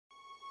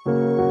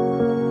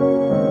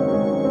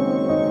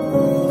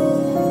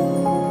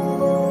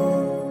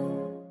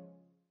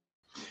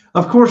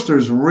Of course,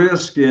 there's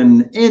risk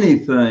in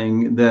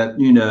anything that,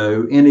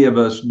 any of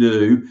us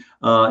do.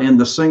 In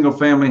the single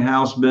family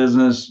house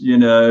business,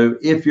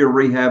 if you're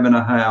rehabbing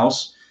a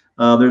house,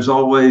 there's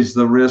always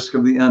the risk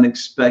of the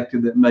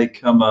unexpected that may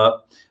come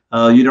up.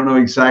 You don't know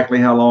exactly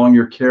how long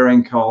your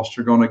carrying costs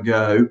are going to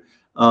go.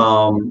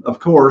 Of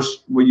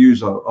course, we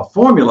use a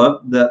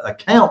formula that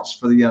accounts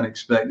for the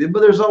unexpected,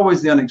 but there's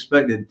always the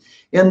unexpected.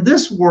 In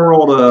this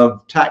world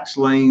of tax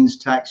liens,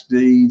 tax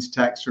deeds,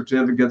 tax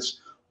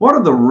certificates, what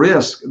are the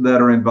risks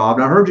that are involved?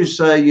 I heard you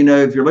say,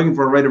 if you're looking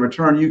for a rate of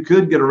return, you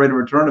could get a rate of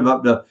return of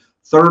up to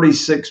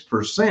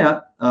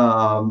 36%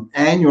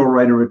 annual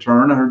rate of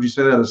return. I heard you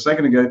say that a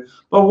second ago.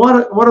 But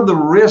what are the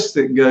risks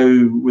that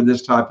go with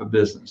this type of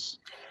business?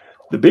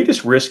 The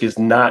biggest risk is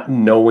not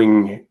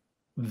knowing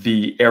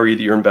the area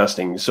that you're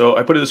investing. So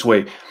I put it this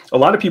way. A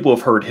lot of people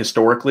have heard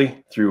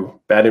historically through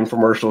bad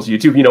infomercials,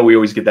 YouTube, we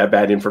always get that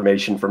bad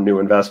information from new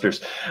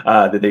investors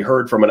that they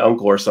heard from an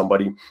uncle or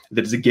somebody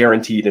that is a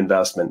guaranteed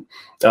investment.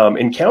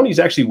 And counties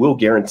actually will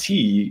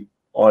guarantee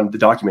on the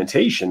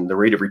documentation the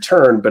rate of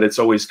return, but it's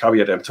always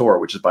caveat emptor,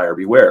 which is buyer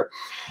beware.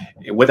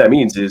 And what that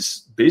means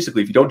is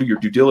basically if you don't do your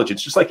due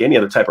diligence, just like any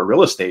other type of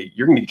real estate,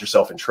 you're going to get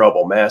yourself in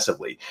trouble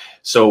massively.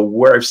 So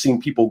where I've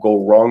seen people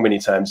go wrong many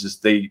times is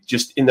they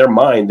just in their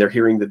mind, they're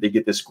hearing that they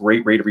get this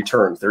great rate of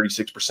return,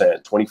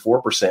 36%,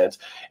 24%,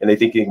 and they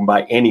think they can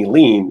buy any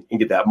lien and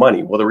get that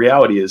money. Well, the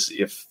reality is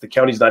if the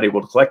county's not able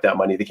to collect that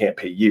money, they can't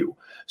pay you.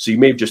 So you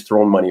may have just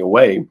thrown money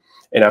away.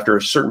 And after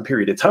a certain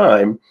period of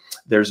time,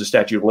 there's a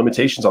statute of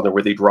limitations on there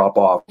where they drop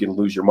off, you can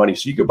lose your money.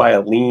 So you could buy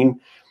a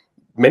lien.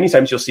 Many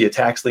times you'll see a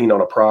tax lien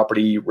on a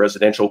property,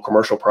 residential,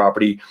 commercial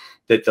property,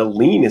 that the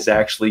lien is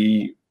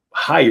actually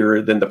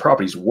higher than the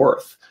property's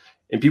worth.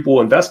 And people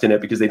will invest in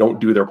it because they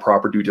don't do their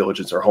proper due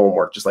diligence or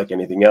homework, just like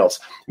anything else.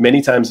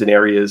 Many times in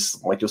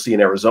areas like you'll see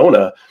in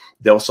Arizona,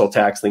 they'll sell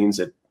tax liens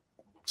at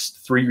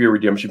 3-year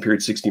redemption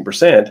period,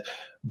 16%,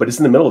 but it's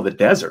in the middle of the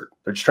desert.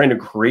 They're just trying to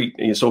create,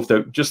 so if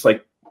they're just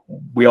like,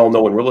 we all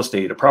know in real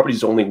estate, a property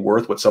is only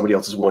worth what somebody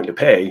else is willing to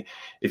pay.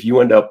 If you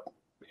end up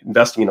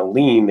investing in a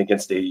lien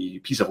against a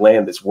piece of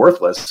land that's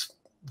worthless,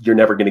 you're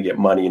never going to get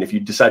money. And if you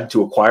decide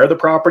to acquire the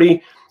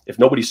property, if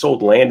nobody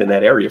sold land in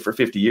that area for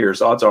 50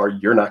 years, odds are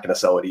you're not going to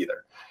sell it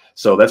either.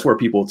 So that's where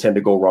people tend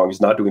to go wrong,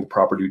 is not doing the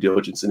proper due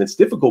diligence. And it's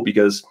difficult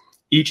because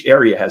each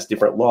area has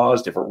different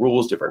laws, different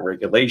rules, different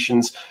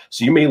regulations.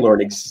 So you may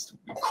learn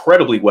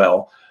incredibly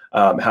well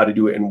how to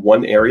do it in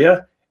one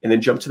area and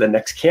then jump to the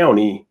next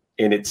county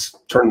and it's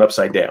turned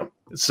upside down.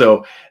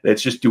 So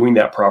it's just doing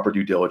that proper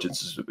due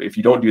diligence. If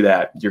you don't do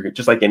that, you're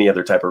just like any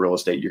other type of real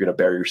estate, you're going to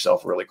bury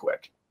yourself really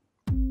quick.